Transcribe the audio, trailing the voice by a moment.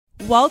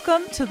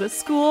Welcome to the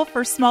School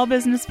for Small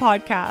Business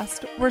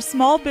podcast, where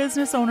small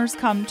business owners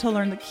come to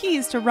learn the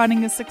keys to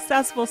running a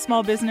successful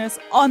small business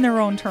on their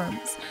own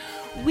terms.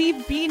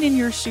 We've been in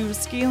your shoes,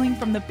 scaling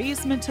from the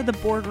basement to the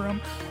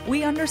boardroom.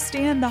 We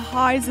understand the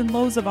highs and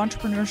lows of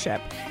entrepreneurship.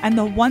 And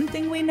the one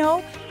thing we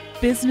know,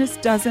 business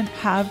doesn't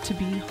have to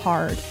be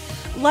hard.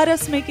 Let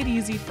us make it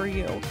easy for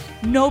you.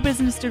 No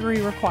business degree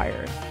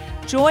required.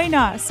 Join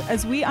us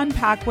as we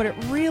unpack what it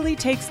really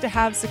takes to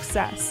have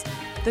success.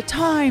 The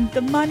time,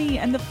 the money,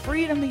 and the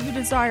freedom that you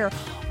desire,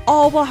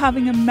 all while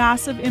having a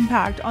massive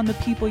impact on the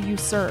people you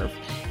serve.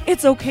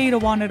 It's okay to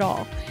want it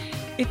all.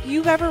 If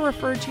you've ever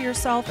referred to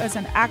yourself as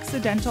an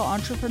accidental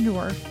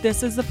entrepreneur,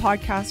 this is the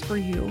podcast for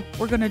you.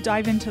 We're going to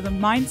dive into the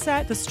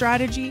mindset, the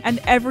strategy,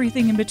 and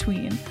everything in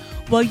between.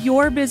 While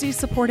you're busy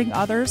supporting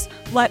others,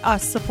 let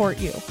us support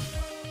you.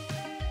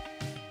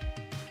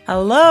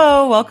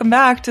 Hello, welcome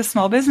back to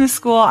Small Business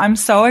School. I'm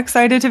so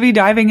excited to be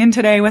diving in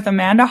today with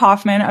Amanda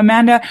Hofman.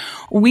 Amanda,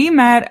 we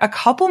met a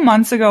couple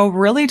months ago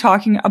really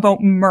talking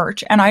about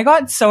merch, and I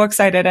got so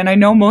excited. And I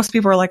know most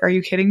people are like, are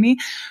you kidding me?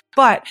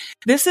 But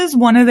this is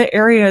one of the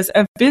areas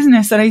of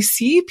business that I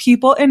see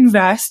people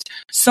invest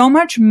so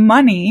much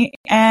money,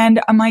 and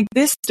I'm like,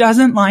 this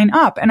doesn't line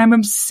up. And I'm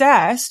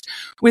obsessed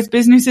with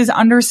businesses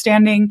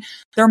understanding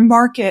their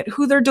market,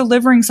 who they're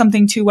delivering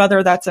something to,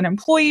 whether that's an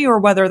employee or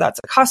whether that's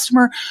a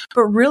customer,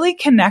 but really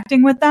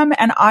connecting with them.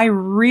 And I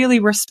really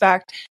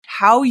respect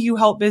how you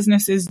help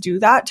businesses do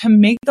that to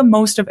make the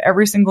most of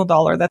every single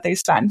dollar that they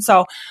spend.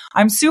 So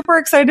I'm super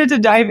excited to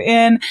dive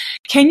in.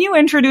 Can you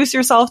introduce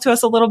yourself to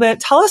us a little bit?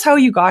 Tell us how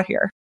you got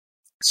here.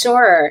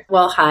 Sure.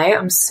 Well, hi,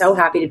 I'm so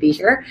happy to be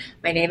here.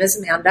 My name is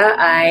Amanda.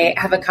 I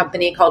have a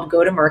company called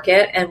Go to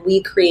Market, and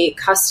we create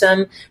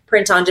custom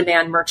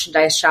print-on-demand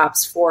merchandise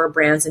shops for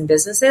brands and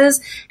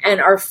businesses. And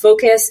our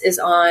focus is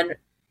on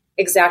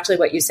exactly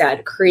what you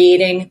said,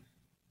 creating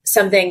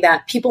something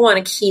that people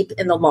want to keep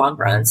in the long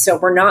run. So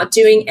we're not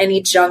doing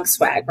any junk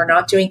swag. We're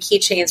not doing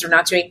keychains. We're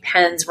not doing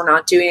pens. We're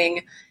not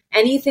doing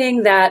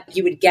anything that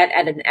you would get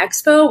at an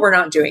expo. We're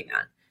not doing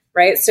that.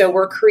 Right? So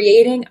we're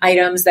creating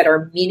items that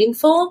are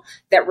meaningful,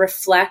 that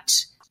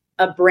reflect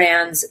a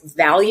brand's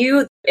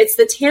value. It's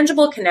the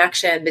tangible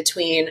connection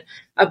between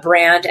a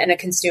brand and a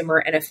consumer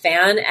and a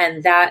fan.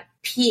 And that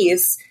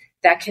piece,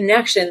 that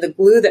connection, the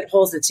glue that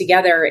holds it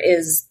together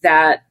is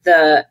that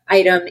the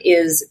item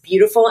is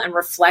beautiful and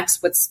reflects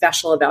what's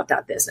special about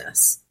that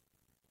business.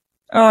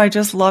 Oh, I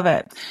just love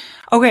it.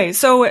 Okay,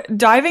 so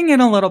diving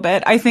in a little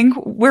bit, I think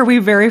where we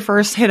very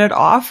first hit it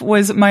off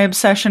was my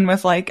obsession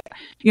with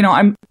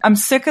I'm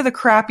sick of the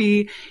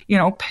crappy,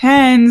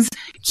 pens,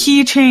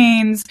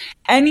 keychains,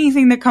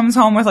 anything that comes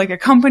home with like a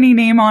company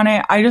name on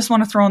it. I just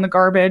want to throw in the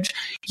garbage.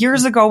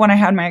 Years ago when I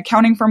had my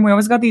accounting firm, we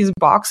always got these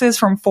boxes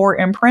from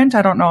 4imprint.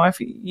 I don't know if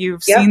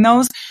you've seen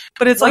those,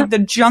 but it's like the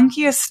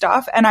junkiest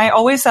stuff. And I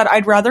always said,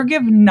 I'd rather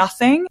give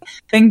nothing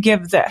than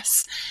give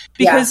this,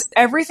 because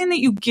everything that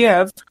you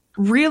give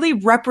really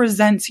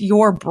represents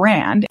your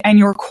brand and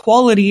your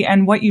quality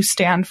and what you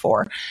stand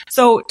for.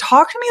 So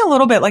talk to me a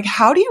little bit, like,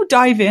 how do you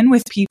dive in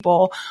with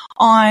people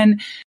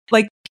on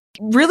like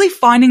really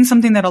finding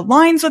something that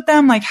aligns with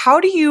them? Like, how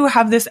do you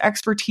have this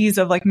expertise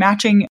of like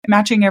matching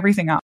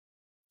everything up?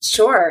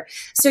 Sure.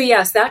 So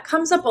yes, that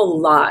comes up a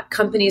lot.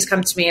 Companies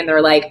come to me and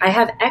they're like, I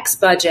have X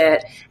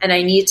budget and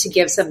I need to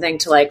give something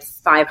to like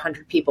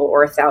 500 people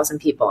or 1,000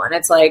 people. And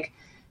it's like,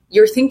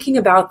 you're thinking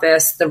about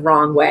this the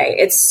wrong way.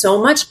 It's so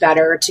much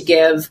better to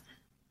give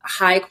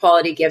high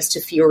quality gifts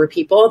to fewer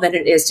people than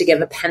it is to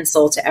give a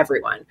pencil to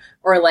everyone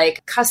or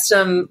like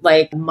custom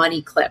like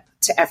money clip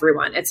to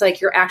everyone. It's like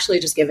you're actually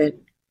just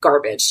giving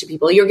garbage to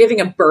people. You're giving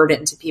a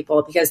burden to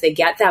people because they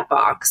get that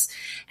box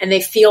and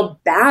they feel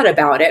bad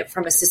about it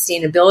from a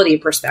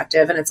sustainability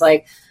perspective. And it's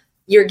like,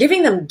 you're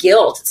giving them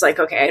guilt. It's like,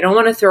 okay, I don't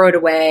want to throw it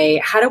away.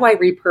 How do I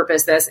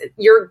repurpose this?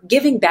 You're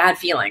giving bad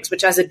feelings,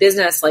 which as a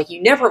business, like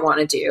you never want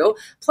to do.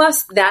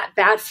 Plus that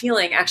bad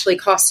feeling actually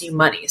costs you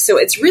money. So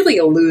it's really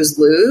a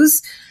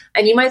lose-lose.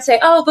 And you might say,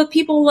 oh, but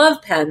people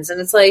love pens. And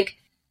it's like,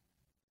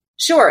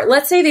 sure,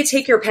 let's say they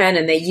take your pen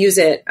and they use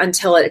it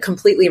until it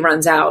completely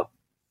runs out.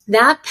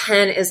 That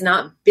pen is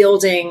not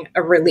building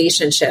a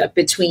relationship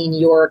between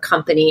your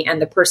company and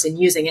the person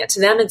using it. To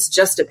them, it's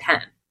just a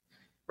pen.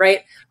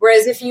 Right?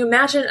 Whereas if you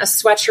imagine a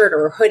sweatshirt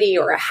or a hoodie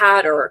or a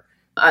hat or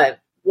a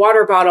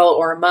water bottle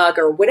or a mug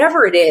or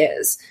whatever it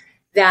is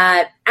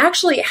that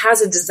actually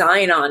has a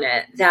design on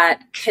it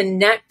that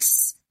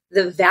connects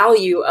the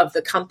value of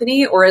the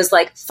company or is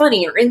like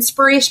funny or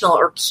inspirational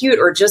or cute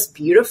or just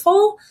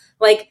beautiful,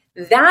 like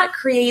that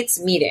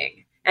creates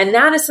meaning. And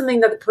that is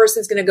something that the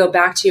person's going to go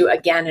back to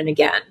again and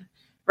again.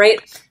 Right?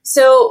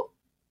 So,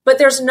 but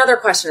there's another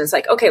question. It's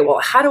like, okay,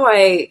 well, how do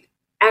I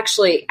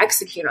actually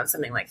execute on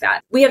something like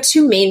that? We have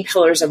two main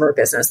pillars of our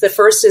business. The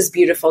first is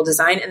beautiful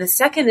design, and the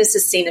second is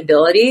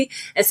sustainability,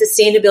 and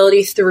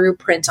sustainability through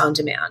print on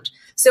demand.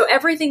 So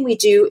everything we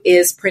do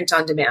is print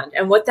on demand.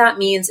 And what that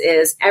means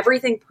is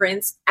everything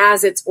prints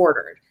as it's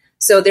ordered.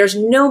 So there's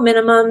no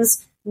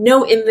minimums,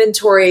 no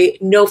inventory,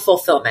 no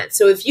fulfillment.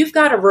 So if you've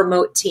got a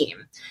remote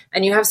team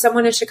and you have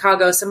someone in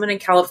Chicago, someone in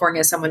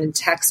California, someone in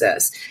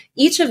Texas,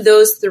 each of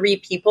those 3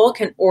 people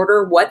can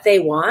order what they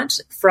want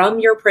from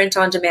your print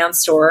on demand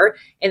store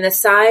in the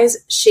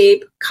size,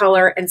 shape,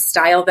 color, and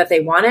style that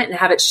they want it and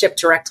have it shipped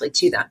directly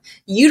to them.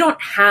 You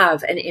don't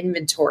have an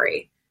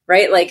inventory,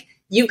 right? Like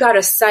you've got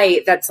a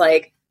site that's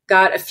like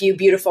got a few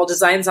beautiful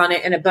designs on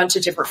it in a bunch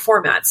of different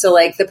formats. So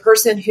like the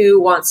person who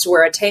wants to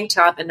wear a tank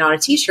top and not a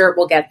t-shirt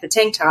will get the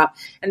tank top.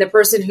 And the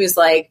person who's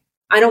like,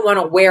 I don't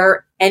want to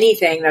wear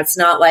anything that's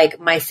not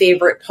like my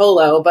favorite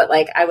polo, but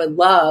like I would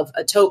love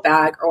a tote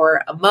bag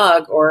or a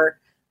mug or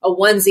a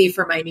onesie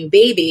for my new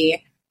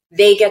baby,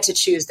 they get to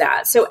choose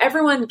that. So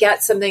everyone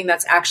gets something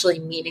that's actually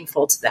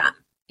meaningful to them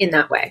in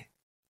that way.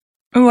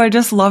 Oh, I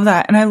just love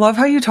that. And I love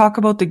how you talk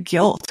about the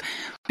guilt,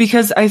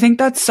 because I think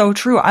that's so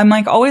true. I'm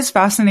like always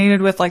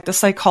fascinated with like the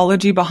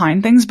psychology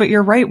behind things, but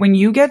you're right. When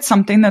you get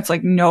something that's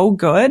like no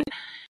good,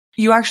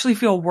 you actually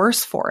feel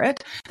worse for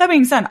it. That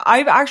being said,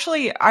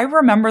 I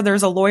remember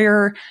there's a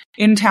lawyer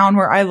in town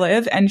where I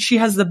live and she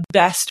has the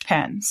best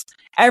pens.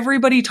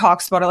 Everybody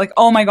talks about it. Like,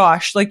 oh my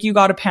gosh, like you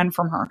got a pen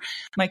from her.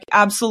 Like,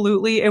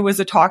 absolutely. It was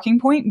a talking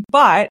point,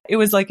 but it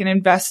was like an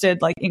invested,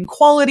 like in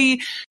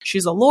quality.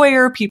 She's a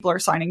lawyer. People are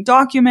signing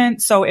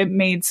documents. So it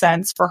made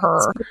sense for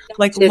her,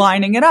 like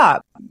lining it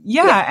up.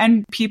 Yeah.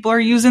 And people are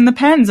using the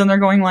pens and they're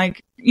going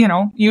like, you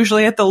know,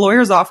 usually at the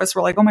lawyer's office,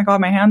 we're like, oh my God,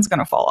 my hand's going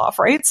to fall off.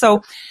 Right.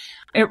 So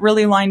it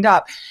really lined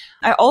up.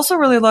 I also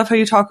really love how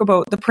you talk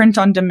about the print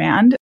on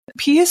demand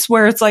piece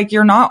where it's like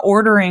you're not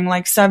ordering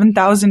like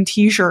 7,000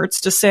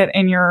 t-shirts to sit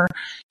in your,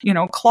 you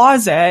know,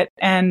 closet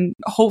and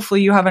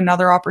hopefully you have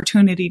another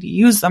opportunity to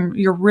use them.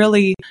 You're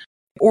really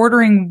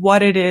ordering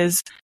what it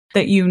is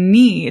that you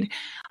need.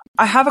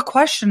 I have a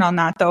question on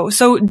that though.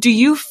 So do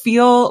you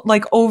feel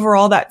like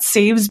overall that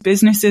saves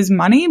businesses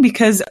money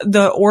because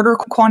the order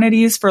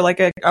quantities for like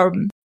a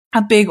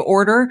big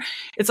order,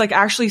 it's like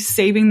actually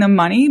saving them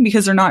money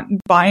because they're not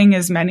buying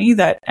as many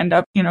that end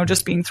up, you know,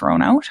 just being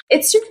thrown out?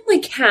 It certainly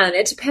can.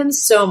 It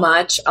depends so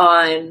much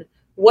on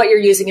what you're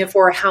using it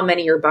for, how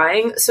many you're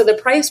buying. So the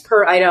price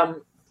per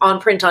item on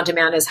print on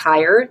demand is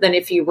higher than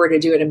if you were to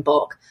do it in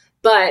bulk,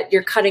 but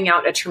you're cutting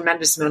out a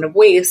tremendous amount of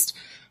waste.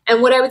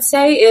 And what I would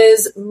say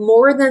is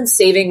more than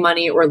saving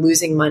money or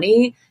losing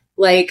money,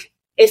 like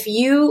if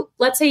you,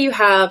 let's say you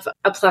have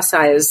a plus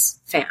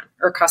size fan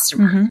or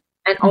customer,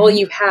 and all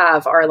you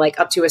have are like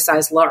up to a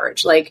size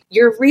large, like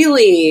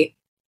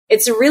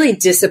it's a really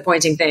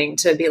disappointing thing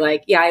to be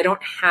like, yeah, I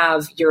don't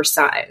have your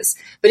size.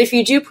 But if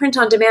you do print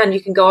on demand,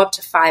 you can go up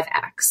to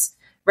 5X,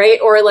 right?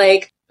 Or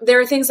like there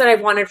are things that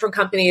I've wanted from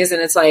companies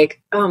and it's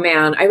like, oh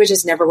man, I would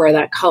just never wear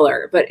that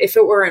color. But if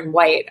it were in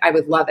white, I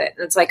would love it.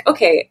 And it's like,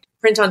 okay,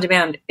 print on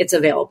demand, it's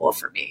available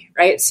for me,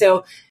 right?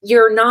 So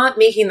you're not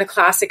making the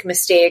classic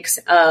mistakes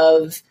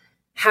of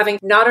having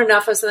not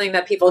enough of something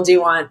that people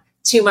do want,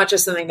 too much of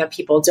something that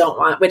people don't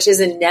want, which is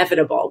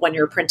inevitable when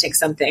you're printing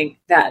something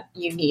that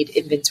you need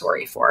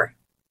inventory for.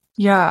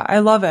 Yeah, I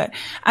love it.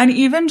 And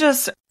even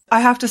just,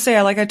 I have to say,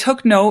 I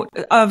took note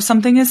of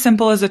something as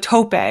simple as a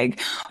tote bag.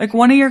 Like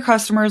one of your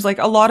customers, like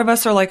a lot of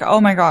us are like,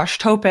 oh my gosh,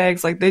 tote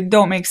bags, like they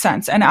don't make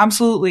sense. And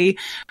absolutely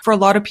for a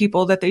lot of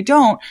people that they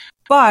don't.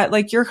 But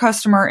like your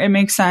customer, it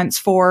makes sense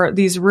for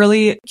these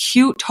really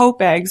cute tote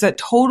bags that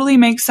totally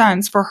make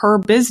sense for her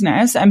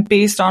business and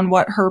based on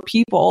what her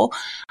people,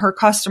 her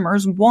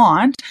customers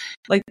want.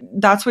 Like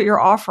that's what you're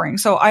offering.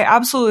 So I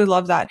absolutely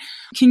love that.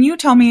 Can you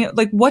tell me,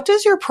 like, what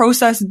does your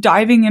process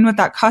diving in with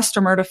that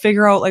customer to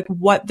figure out like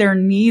what their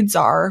needs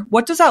are?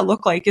 What does that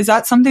look like? Is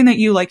that something that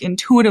you like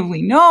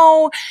intuitively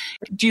know?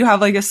 Do you have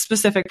like a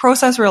specific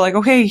process where like,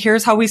 okay,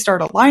 here's how we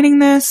start aligning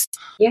this?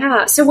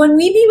 Yeah. So when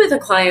we meet with a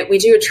client, we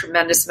do a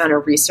tremendous amount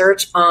of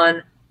research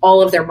on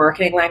all of their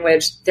marketing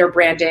language, their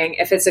branding.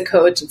 If it's a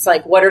coach, it's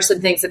like, what are some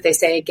things that they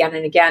say again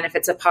and again? If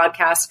it's a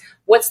podcast,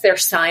 what's their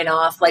sign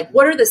off? Like,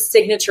 what are the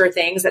signature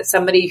things that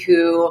somebody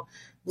who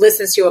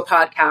listens to a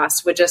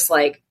podcast would just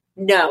like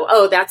know?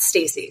 Oh, that's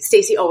Stacy.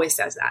 Stacy always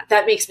says that.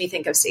 That makes me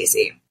think of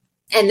Stacy.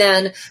 And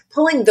then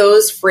pulling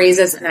those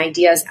phrases and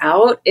ideas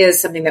out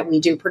is something that we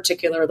do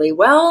particularly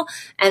well.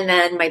 And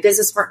then my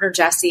business partner,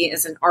 Jessie,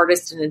 is an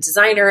artist and a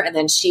designer. And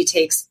then she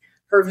takes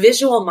her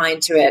visual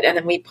mind to it. And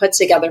then we put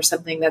together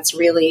something that's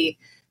really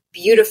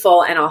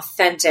beautiful and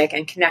authentic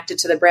and connected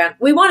to the brand.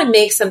 We want to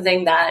make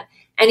something that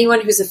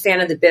anyone who's a fan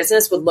of the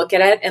business would look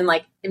at it and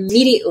like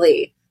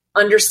immediately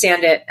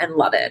understand it and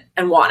love it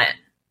and want it.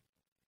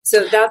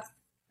 So that's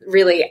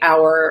really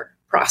our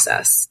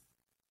process.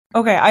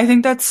 Okay, I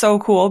think that's so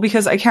cool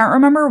because I can't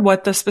remember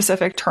what the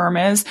specific term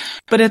is,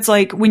 but it's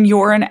like when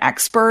you're an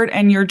expert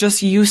and you're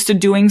just used to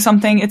doing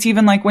something, it's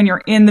even like when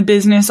you're in the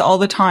business all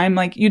the time,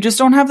 like you just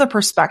don't have the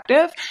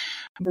perspective.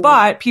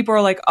 but people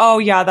are like, oh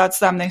yeah, that's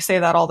them. They say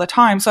that all the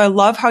time. So I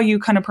love how you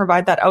kind of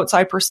provide that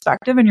outside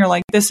perspective and you're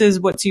like, this is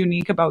what's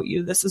unique about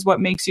you. This is what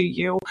makes you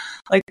you.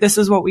 Like, this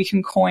is what we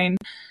can coin.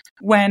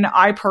 When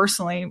I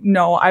personally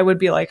know, I would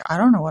be like, I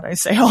don't know what I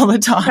say all the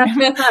time.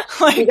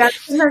 Like,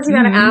 sometimes you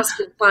got to ask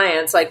your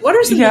clients, like, what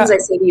are some things I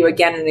say to you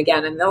again and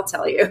again? And they'll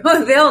tell you.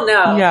 They'll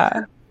know.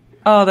 Yeah.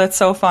 Oh, that's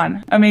so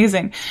fun.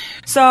 Amazing.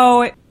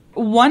 So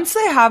once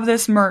they have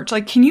this merch,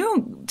 like, can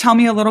you tell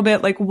me a little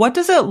bit, like, what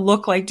does it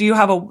look like? Do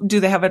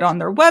they have it on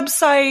their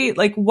website?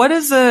 Like, what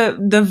is the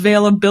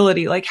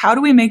availability? Like, how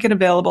do we make it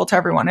available to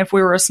everyone if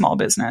we were a small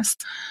business?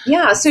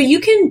 Yeah. So you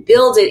can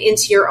build it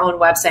into your own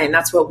website, and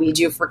that's what we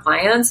do for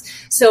clients.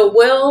 So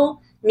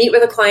we'll meet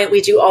with a client. We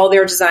do all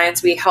their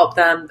designs. We help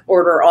them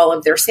order all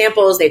of their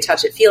samples. They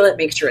touch it, feel it,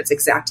 make sure it's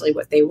exactly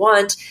what they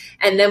want.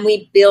 And then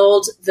we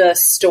build the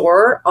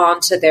store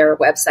onto their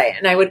website.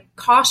 And I would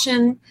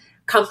caution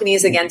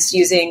companies against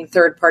using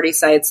third-party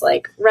sites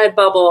like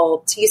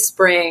Redbubble,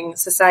 Teespring,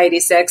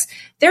 Society6.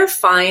 They're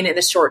fine in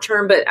the short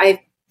term, but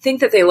I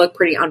think that they look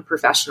pretty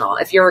unprofessional.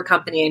 If you're a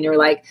company and you're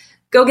like,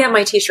 go get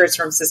my t-shirts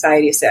from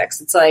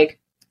Society6, it's like,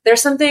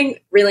 there's something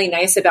really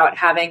nice about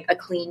having a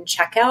clean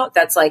checkout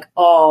that's like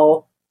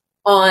all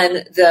on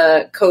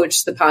the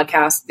coach, the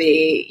podcast,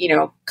 the,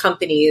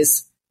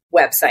 company's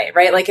website,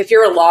 right? Like if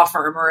you're a law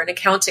firm or an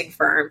accounting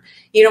firm,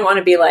 you don't want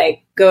to be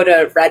like, go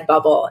to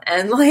Redbubble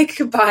and like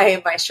buy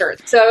my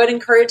shirt. So I would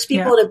encourage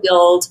people to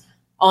build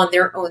on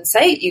their own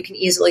site. You can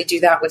easily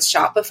do that with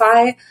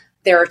Shopify.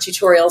 There are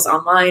tutorials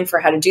online for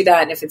how to do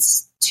that. And if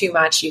it's too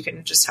much, you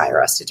can just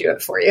hire us to do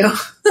it for you.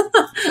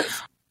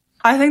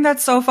 I think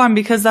that's so fun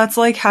because that's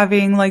like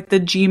having like the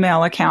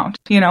Gmail account,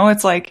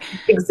 it's like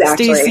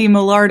Stacey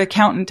Millard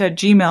accountant at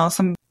Gmail.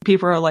 Some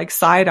people are like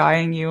side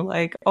eyeing you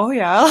like, oh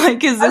yeah,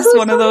 like, is this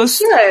one of those?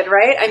 Should,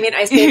 right? I mean,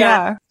 I say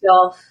that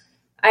still,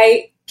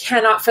 I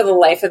cannot for the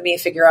life of me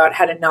figure out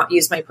how to not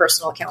use my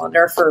personal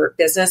calendar for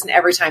business. And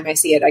every time I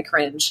see it, I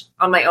cringe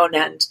on my own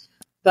end,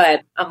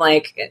 but I'm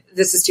like,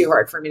 this is too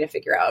hard for me to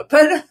figure out.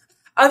 But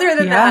other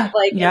than that,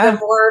 like the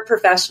more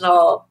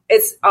professional,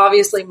 it's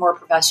obviously more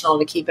professional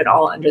to keep it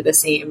all under the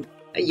same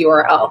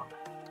URL.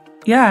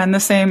 Yeah. And the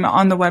same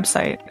on the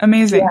website.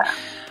 Amazing. Yeah.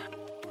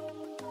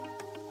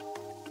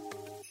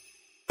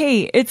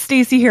 Hey, it's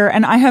Stacey here,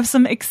 and I have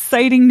some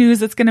exciting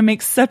news that's going to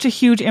make such a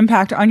huge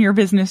impact on your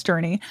business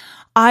journey.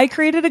 I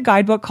created a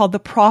guidebook called the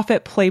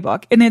Profit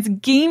Playbook, and it's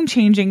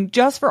game-changing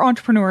just for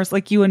entrepreneurs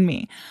like you and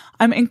me.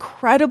 I'm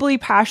incredibly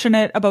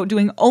passionate about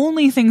doing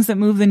only things that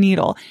move the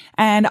needle,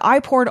 and I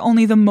poured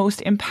only the most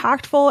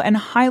impactful and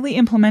highly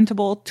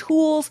implementable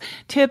tools,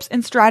 tips,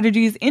 and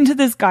strategies into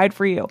this guide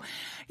for you.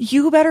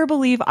 You better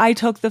believe I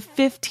took the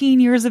 15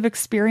 years of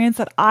experience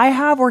that I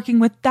have working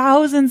with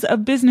thousands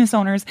of business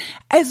owners,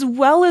 as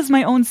well as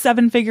my own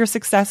 7-figure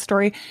success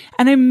story,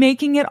 and I'm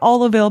making it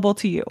all available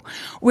to you.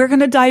 We're going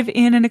to dive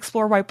in and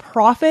explore why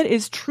profit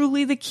is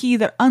truly the key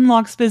that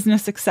unlocks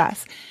business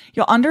success.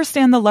 You'll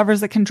understand the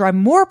levers that can drive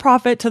more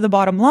profit to the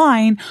bottom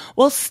line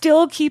while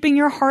still keeping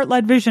your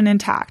heart-led vision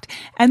intact.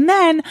 And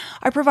then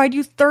I provide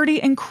you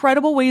 30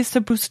 incredible ways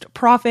to boost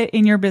profit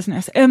in your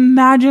business.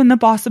 Imagine the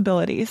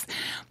possibilities.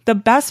 The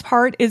best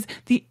part is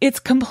it's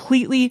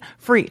completely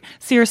free.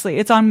 Seriously,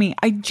 it's on me.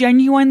 I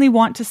genuinely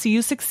want to see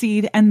you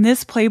succeed, and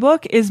this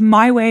playbook is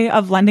my way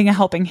of lending a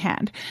helping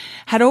hand.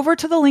 Head over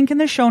to the link in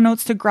the show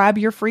notes to grab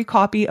your free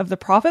copy of the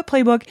Profit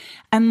Playbook,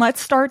 and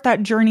let's start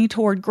that journey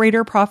toward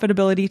greater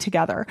profitability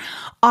together.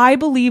 I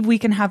believe we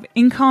can have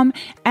income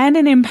and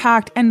an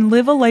impact and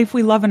live a life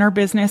we love in our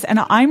business, and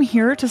I'm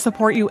here to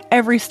support you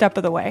every step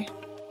of the way.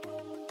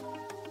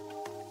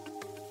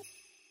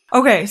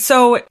 Okay,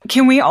 so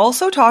can we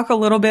also talk a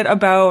little bit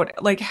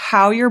about like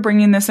how you're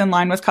bringing this in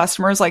line with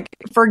customers? Like,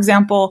 for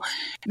example,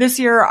 this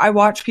year I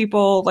watch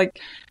people like,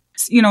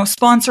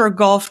 sponsor a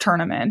golf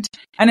tournament,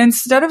 and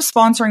instead of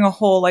sponsoring a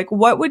hole, like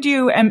what would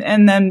you,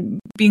 and then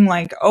being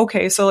like,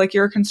 okay, so like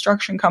you're a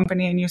construction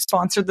company and you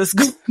sponsored this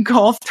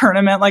golf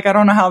tournament. Like, I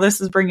don't know how this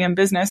is bringing in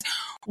business.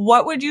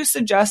 What would you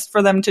suggest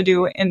for them to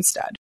do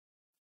instead?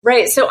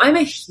 Right. So I'm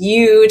a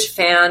huge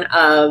fan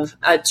of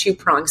a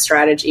two-pronged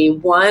strategy.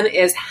 One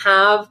is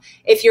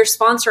if you're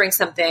sponsoring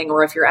something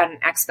or if you're at an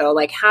expo,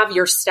 like have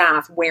your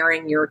staff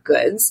wearing your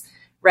goods,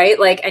 right?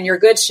 Like, and your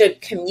goods should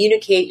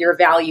communicate your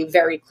value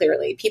very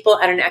clearly. People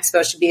at an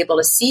expo should be able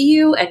to see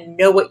you and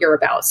know what you're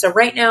about. So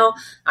right now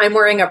I'm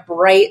wearing a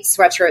bright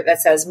sweatshirt that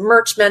says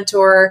Merch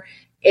Mentor.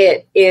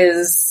 It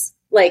is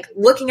like,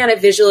 looking at it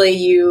visually,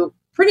 you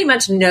pretty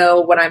much know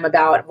what I'm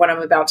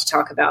about to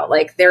talk about.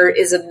 Like, there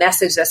is a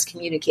message that's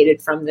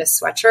communicated from this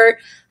sweatshirt.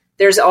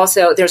 There's an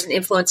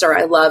influencer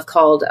I love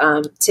called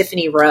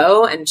Tiffany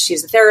Rowe, and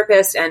she's a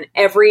therapist, and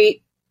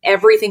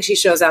everything she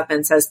shows up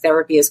and says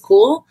therapy is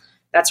cool.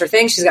 That's her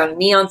thing. She's got a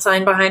neon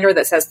sign behind her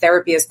that says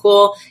therapy is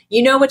cool.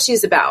 You know what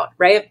she's about,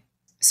 right?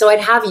 So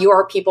I'd have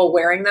your people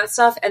wearing that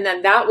stuff, and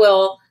then that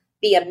will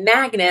be a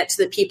magnet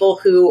to the people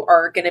who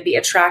are going to be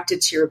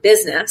attracted to your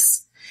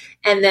business.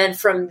 And then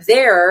from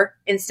there,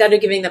 instead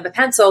of giving them a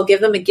pencil,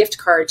 give them a gift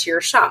card to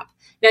your shop.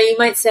 Now you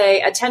might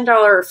say a $10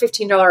 or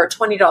 $15 or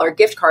 $20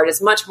 gift card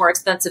is much more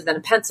expensive than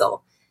a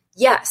pencil.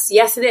 Yes,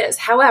 it is.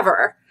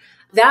 However,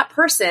 that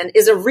person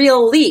is a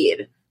real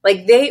lead.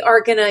 Like they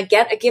are going to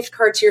get a gift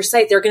card to your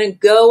site. They're going to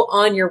go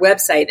on your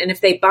website. And if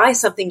they buy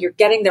something, you're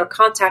getting their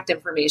contact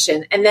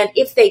information. And then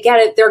if they get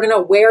it, they're going to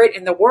wear it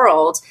in the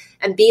world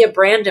and be a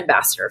brand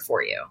ambassador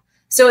for you.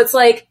 So it's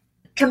like,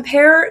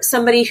 compare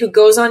somebody who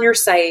goes on your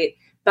site,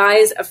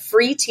 buys a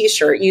free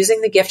t-shirt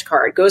using the gift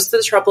card, goes to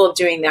the trouble of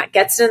doing that,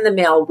 gets it in the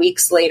mail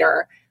weeks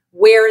later,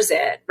 wears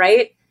it,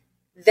 right?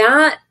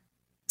 That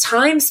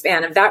time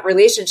span of that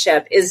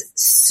relationship is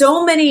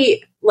so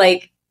many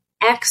like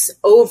X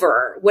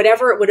over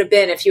whatever it would have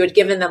been if you had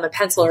given them a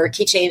pencil or a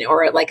keychain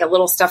or like a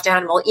little stuffed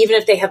animal, even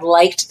if they had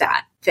liked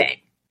that thing.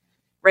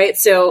 Right.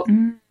 So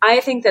I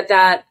think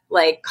that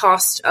like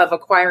cost of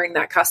acquiring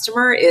that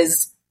customer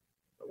is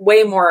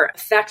way more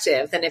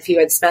effective than if you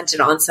had spent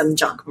it on some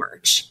junk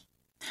merch.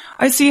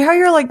 I see how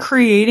you're like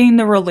creating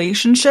the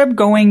relationship,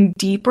 going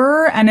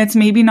deeper, and it's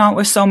maybe not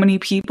with so many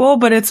people,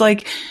 but it's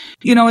like,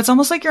 you know, it's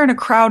almost like you're in a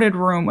crowded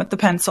room with the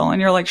pencil and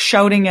you're like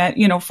shouting at,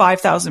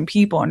 5,000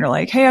 people and you're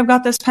like, hey, I've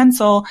got this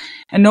pencil,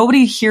 and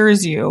nobody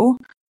hears you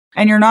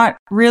and you're not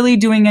really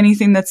doing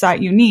anything that's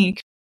that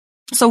unique.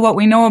 So what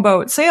we know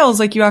about sales,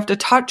 like you have to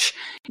touch,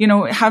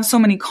 have so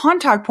many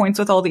contact points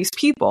with all these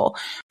people.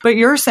 But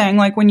you're saying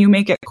like when you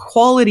make it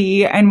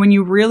quality and when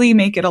you really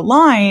make it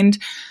aligned,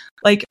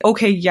 like,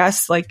 okay,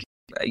 yes, like,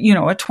 a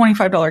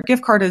 $25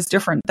 gift card is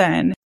different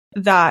than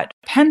that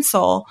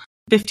pencil,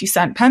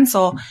 50-cent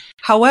pencil.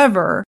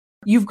 However,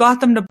 you've got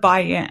them to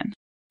buy in.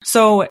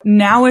 So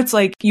now it's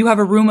like you have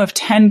a room of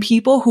 10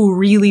 people who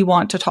really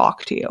want to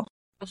talk to you.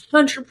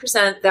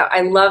 100%. That I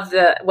love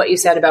what you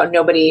said about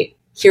nobody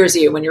hears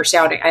you when you're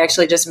shouting. I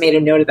actually just made a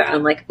note of that.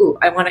 I'm like, ooh,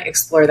 I want to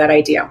explore that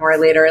idea more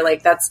later.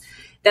 Like that's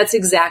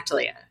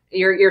exactly it.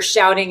 You're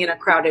shouting in a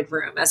crowded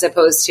room as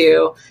opposed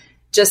to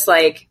just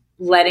like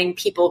letting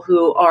people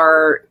who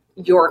are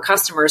your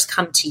customers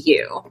come to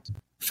you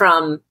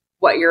from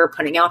what you're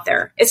putting out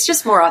there. It's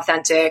just more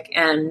authentic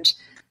and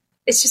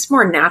it's just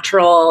more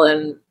natural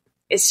and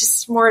it's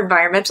just more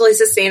environmentally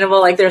sustainable.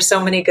 Like there's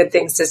so many good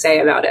things to say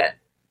about it.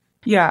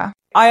 Yeah.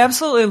 I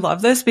absolutely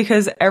love this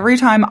because every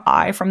time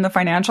I, from the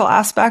financial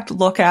aspect,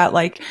 look at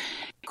like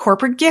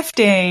corporate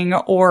gifting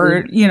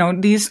or,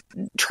 these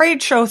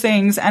trade show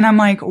things, and I'm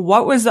like,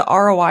 what was the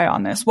ROI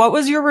on this? What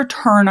was your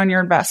return on your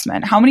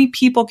investment? How many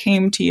people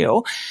came to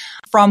you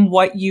from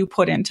what you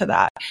put into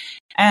that?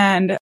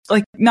 And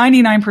like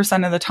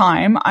 99% of the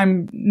time,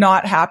 I'm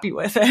not happy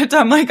with it.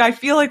 I'm like, I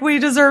feel like we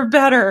deserve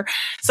better.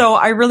 So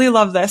I really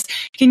love this.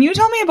 Can you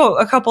tell me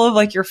about a couple of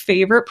like your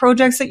favorite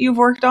projects that you've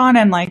worked on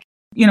and like,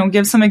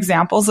 give some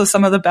examples of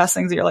some of the best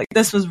things that you're like,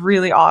 this was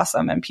really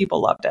awesome and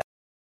people loved it?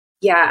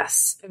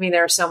 Yes. I mean,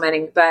 there are so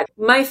many, but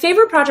my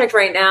favorite project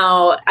right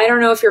now, I don't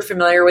know if you're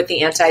familiar with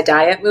the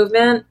anti-diet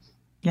movement,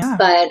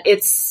 but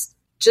it's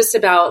just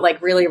about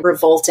like really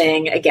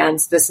revolting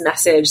against this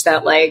message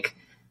that like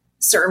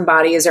certain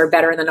bodies are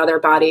better than other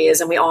bodies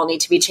and we all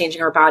need to be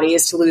changing our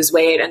bodies to lose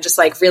weight, and just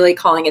like really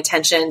calling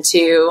attention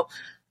to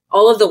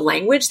all of the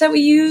language that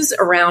we use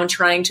around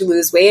trying to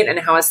lose weight and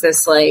how it's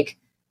this like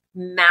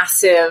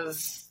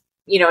massive,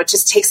 it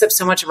just takes up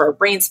so much of our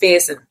brain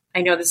space. And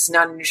I know this is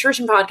not a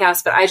nutrition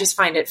podcast, but I just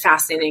find it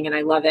fascinating and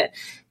I love it.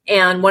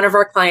 And one of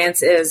our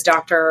clients is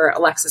Dr.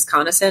 Alexis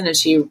Conason, and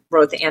she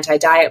wrote the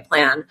anti-diet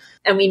plan.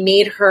 And we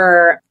made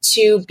her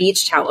 2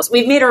 beach towels.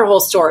 We've made her a whole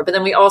store, but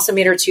then we also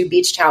made her 2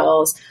 beach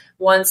towels.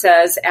 One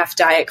says F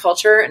diet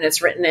culture, and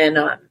it's written in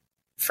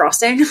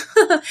frosting.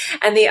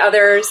 And the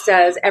other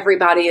says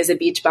everybody is a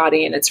beach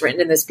body, and it's written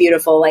in this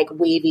beautiful like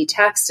wavy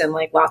text and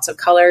like lots of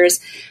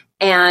colors.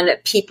 And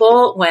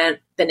people went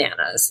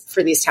bananas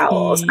for these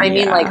towels. Yeah. I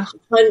mean, like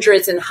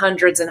hundreds and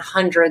hundreds and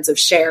hundreds of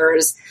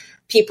shares,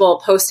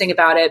 people posting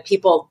about it,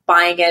 people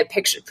buying it,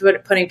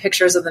 putting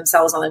pictures of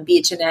themselves on the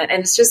beach in it.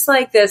 And it's just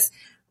like this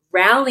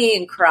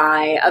rallying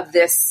cry of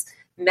this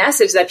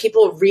message that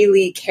people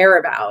really care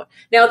about.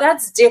 Now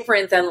that's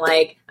different than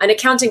like an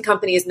accounting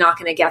company is not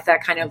going to get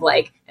that kind of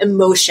like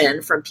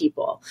emotion from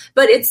people,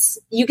 but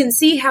you can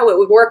see how it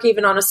would work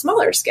even on a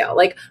smaller scale.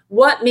 Like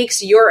what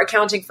makes your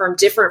accounting firm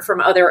different from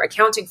other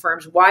accounting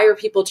firms? Why are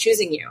people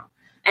choosing you?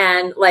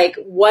 And like,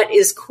 what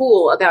is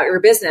cool about your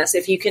business?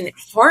 If you can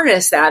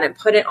harness that and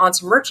put it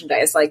onto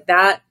merchandise, like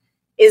that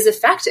is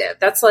effective.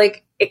 That's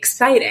like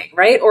exciting,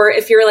 right? Or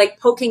if you're like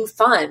poking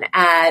fun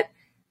at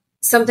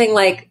something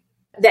like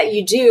that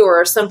you do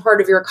or some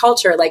part of your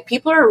culture, like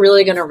people are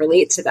really going to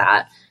relate to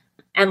that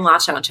and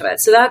latch onto it.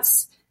 So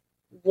that's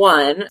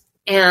one.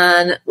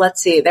 And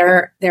let's see,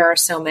 there are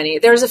so many.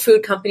 There's a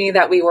food company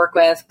that we work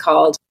with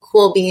called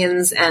Cool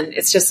Beans, and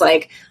it's just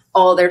like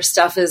all their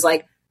stuff is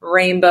like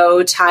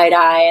rainbow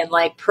tie-dye and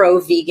like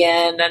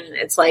pro-vegan, and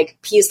it's like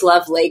peace,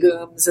 love,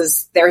 legumes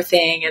is their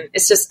thing. And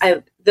it's just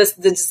the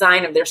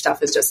design of their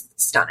stuff is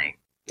just stunning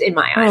in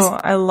my eyes. Oh,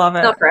 I love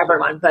it. Not for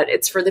everyone, but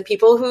it's for the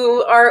people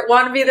who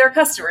want to be their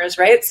customers,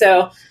 right?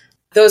 So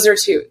those are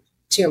two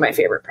of my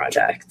favorite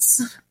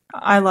projects.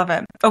 I love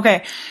it.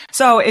 Okay.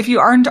 So if you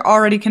aren't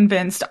already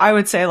convinced, I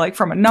would say like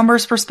from a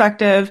numbers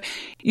perspective,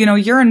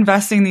 you're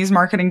investing these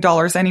marketing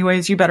dollars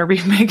anyways. You better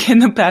be making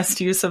the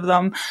best use of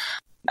them.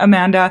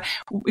 Amanda,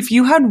 if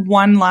you had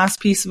one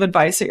last piece of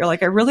advice that you're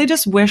like, I really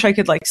just wish I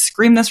could like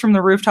scream this from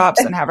the rooftops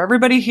and have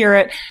everybody hear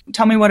it,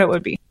 tell me what it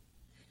would be.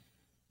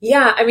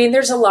 Yeah, I mean,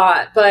 there's a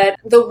lot, but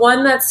the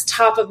one that's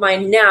top of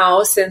mind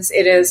now, since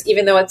it is,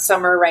 even though it's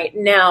summer right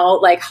now,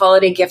 like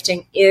holiday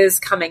gifting is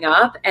coming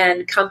up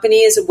and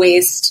companies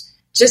waste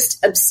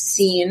just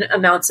obscene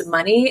amounts of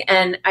money.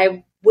 And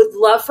I would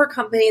love for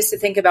companies to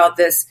think about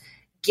this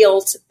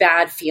guilt,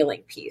 bad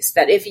feeling piece,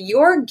 that if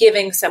you're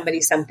giving somebody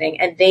something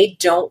and they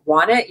don't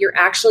want it, you're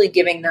actually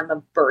giving them a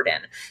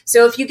burden.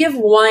 So if you give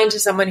wine to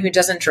someone who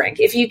doesn't drink,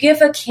 if you give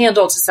a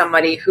candle to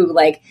somebody who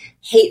like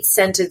hates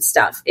scented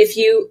stuff, if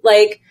you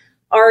like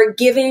are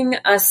giving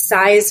a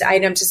sized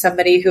item to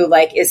somebody who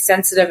like is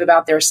sensitive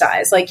about their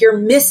size, like you're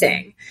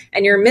missing,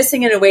 and you're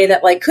missing in a way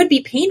that like could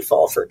be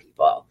painful for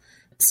people.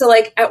 So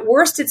like at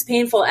worst it's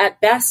painful, at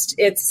best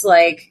it's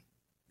like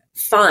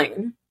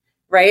fine.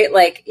 Right?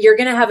 Like you're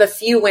going to have a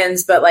few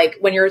wins, but like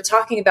when you're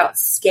talking about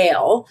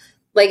scale,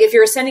 like if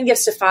you're sending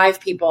gifts to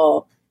 5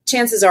 people,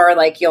 chances are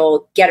like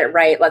you'll get it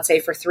right, let's say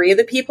for 3 of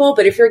the people.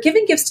 But if you're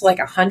giving gifts to like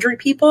 100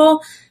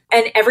 people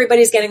and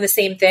everybody's getting the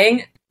same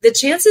thing, the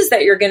chances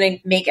that you're going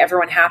to make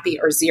everyone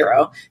happy are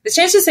 0. The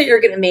chances that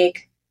you're going to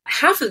make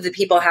half of the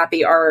people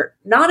happy are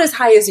not as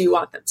high as you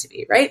want them to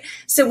be, right?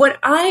 So what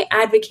I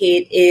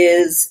advocate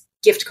is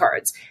gift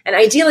cards, and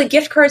ideally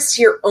gift cards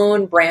to your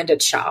own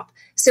branded shop.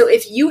 So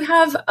if you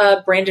have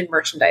a branded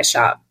merchandise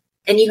shop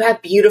and you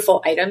have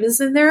beautiful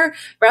items in there,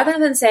 rather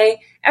than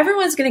say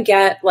everyone's going to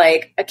get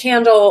like a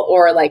candle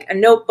or like a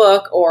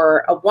notebook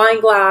or a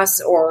wine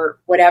glass or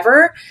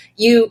whatever,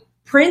 you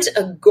print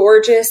a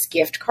gorgeous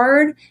gift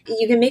card.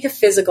 You can make a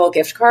physical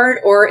gift card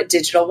or a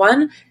digital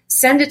one,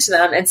 send it to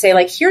them and say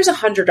like, here's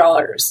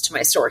 $100 to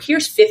my store.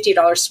 Here's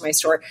 $50 to my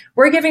store.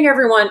 We're giving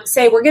everyone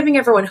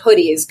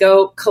hoodies,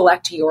 go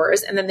collect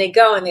yours. And then they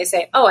go and they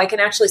say, oh, I can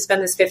actually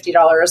spend this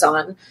 $50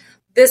 on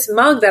this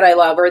mug that I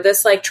love, or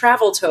this like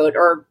travel tote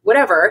or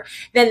whatever.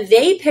 Then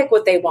they pick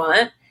what they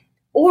want,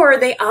 or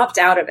they opt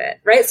out of it,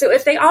 right? So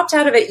if they opt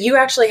out of it, you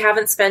actually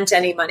haven't spent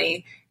any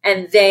money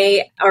and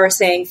they are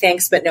saying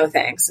thanks, but no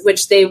thanks,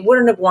 which they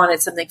wouldn't have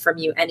wanted something from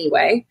you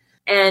anyway.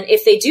 And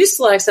if they do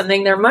select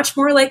something, they're much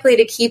more likely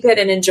to keep it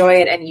and enjoy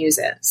it and use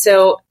it.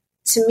 So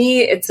to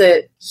me, it's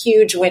a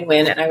huge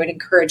win-win. And I would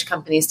encourage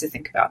companies to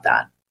think about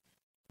that.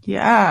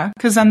 Yeah,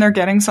 because then they're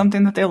getting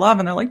something that they love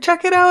and they're like,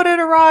 check it out, it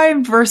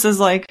arrived, versus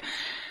like,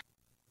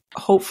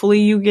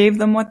 hopefully you gave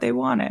them what they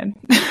wanted.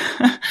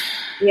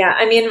 Yeah,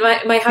 I mean,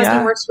 my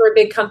husband works for a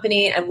big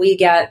company and we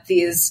get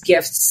these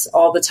gifts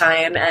all the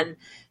time. And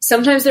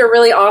sometimes they're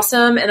really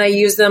awesome and I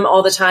use them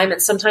all the time.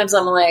 And sometimes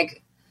I'm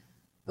like,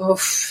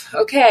 oof,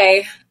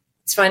 okay,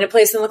 let's find a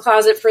place in the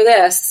closet for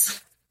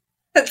this.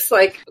 It's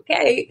like,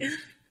 okay.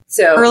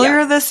 So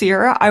earlier this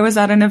year, I was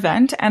at an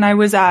event and I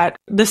was at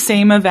the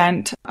same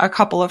event a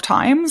couple of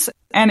times.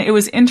 And it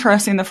was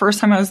interesting. The first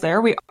time I was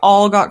there, we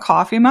all got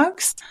coffee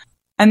mugs.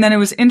 And then it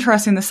was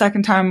interesting the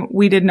second time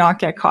we did not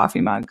get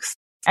coffee mugs.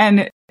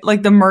 And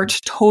like the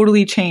merch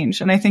totally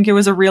changed. And I think it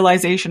was a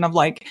realization of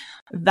like,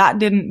 that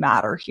didn't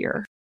matter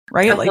here,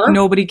 right? Uh-huh. Like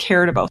nobody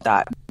cared about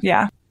that.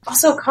 Yeah.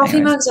 Also, coffee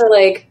mugs are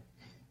like,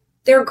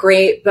 they're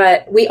great,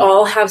 but we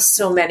all have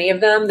so many of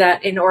them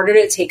that in order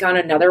to take on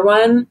another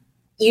one,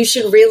 you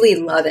should really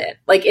love it.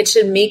 Like it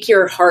should make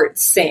your heart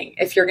sing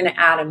if you're going to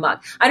add a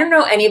mug. I don't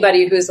know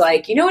anybody who's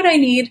like, you know what I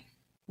need?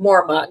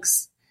 More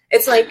mugs.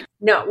 It's like,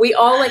 no, we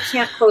all like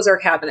can't close our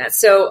cabinets.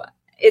 So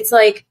it's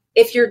like,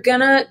 if you're going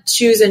to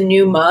choose a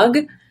new mug,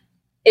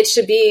 it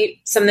should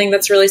be something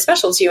that's really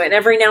special to you. And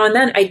every now and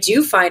then I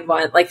do find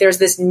one. Like there's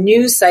this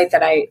news site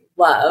that I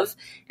love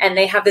and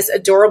they have this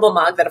adorable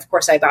mug that of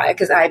course I buy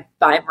because I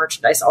buy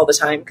merchandise all the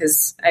time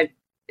because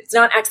it's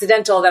not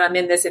accidental that I'm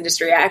in this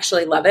industry. I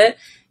actually love it.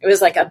 It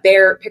was like a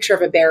picture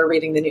of a bear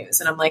reading the news.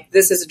 And I'm like,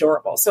 this is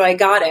adorable. So I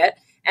got it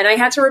and I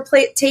had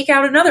to take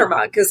out another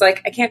mug because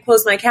like I can't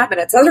close my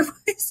cabinets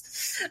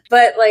otherwise.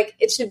 But like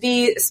it should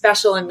be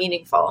special and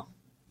meaningful.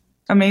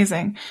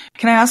 Amazing.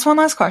 Can I ask one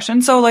last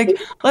question? So like,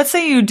 let's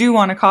say you do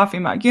want a coffee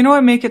mug. You know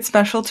what make it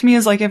special to me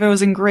is like if it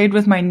was engraved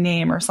with my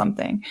name or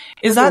something.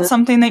 Is that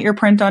something that your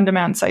print on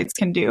demand sites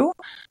can do?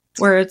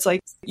 Where it's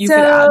like you could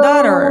add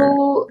that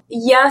or?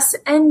 Yes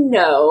and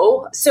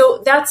no.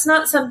 So that's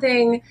not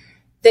something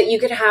that you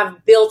could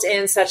have built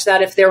in such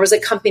that if there was a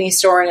company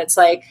store and it's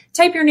like,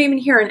 type your name in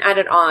here and add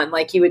it on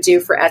like you would do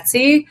for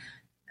Etsy.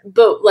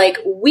 But like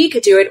we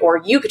could do it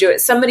or you could do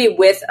it. Somebody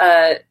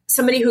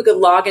who could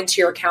log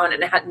into your account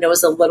and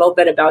knows a little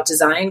bit about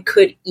design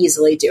could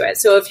easily do it.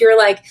 So if you're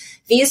like,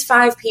 these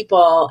 5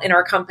 people in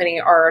our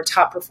company are our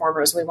top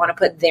performers, we want to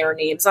put their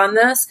names on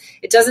this.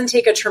 It doesn't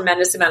take a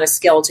tremendous amount of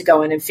skill to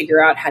go in and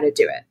figure out how to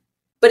do it.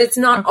 but it's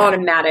not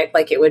automatic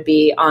like it would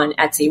be on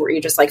Etsy where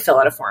you just like fill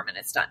out a form and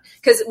it's done.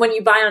 Because when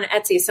you buy on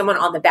Etsy, someone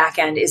on the back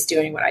end is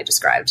doing what I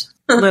described.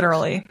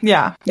 Literally.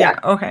 Yeah.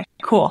 Okay.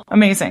 Cool.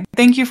 Amazing.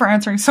 Thank you for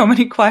answering so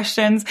many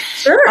questions.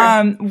 Sure.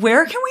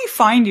 Where can we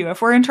find you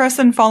if we're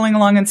interested in following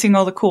along and seeing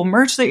all the cool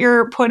merch that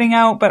you're putting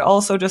out, but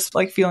also just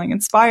like feeling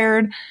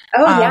inspired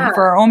for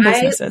our own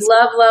businesses?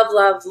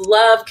 I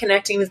love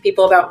connecting with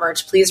people about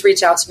merch. Please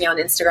reach out to me on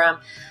Instagram.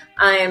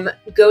 I'm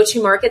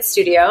Go-To-Market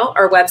Studio.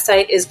 Our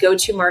website is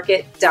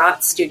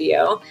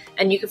gotomarket.studio.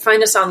 And you can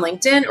find us on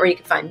LinkedIn, or you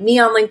can find me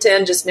on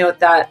LinkedIn. Just note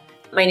that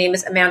my name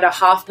is Amanda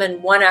Hofman,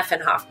 one F in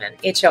Hofman,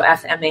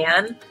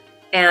 Hofman.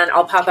 And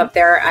I'll pop up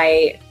there.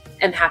 I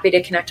am happy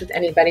to connect with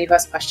anybody who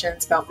has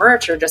questions about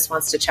merch or just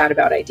wants to chat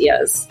about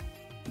ideas.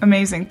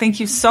 Amazing. Thank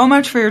you so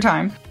much for your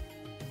time.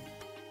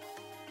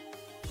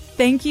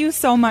 Thank you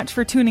so much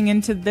for tuning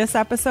into this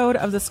episode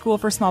of the School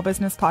for Small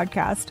Business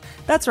podcast.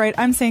 That's right,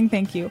 I'm saying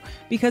thank you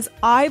because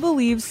I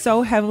believe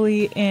so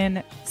heavily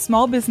in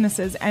small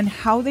businesses and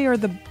how they are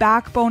the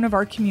backbone of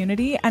our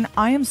community. And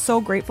I am so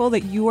grateful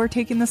that you are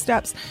taking the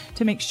steps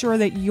to make sure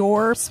that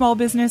your small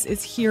business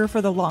is here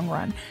for the long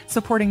run,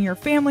 supporting your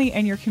family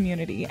and your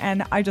community.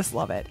 And I just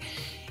love it.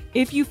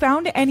 If you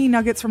found any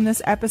nuggets from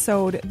this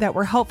episode that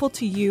were helpful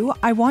to you,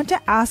 I want to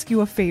ask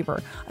you a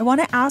favor. I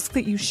want to ask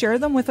that you share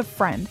them with a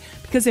friend,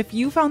 because if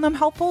you found them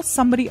helpful,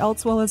 somebody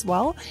else will as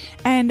well.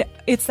 And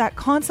it's that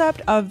concept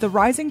of the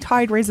rising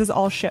tide raises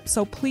all ships.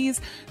 So please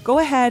go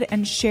ahead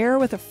and share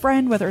with a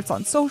friend, whether it's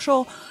on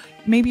social,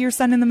 maybe you're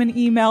sending them an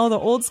email the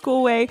old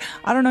school way.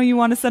 I don't know, you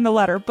want to send a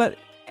letter, but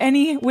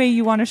any way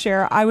you want to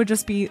share, I would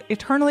just be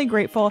eternally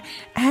grateful.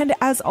 And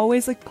as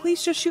always, like,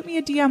 please just shoot me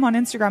a DM on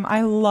Instagram.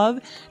 I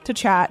love to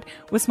chat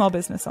with small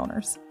business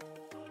owners.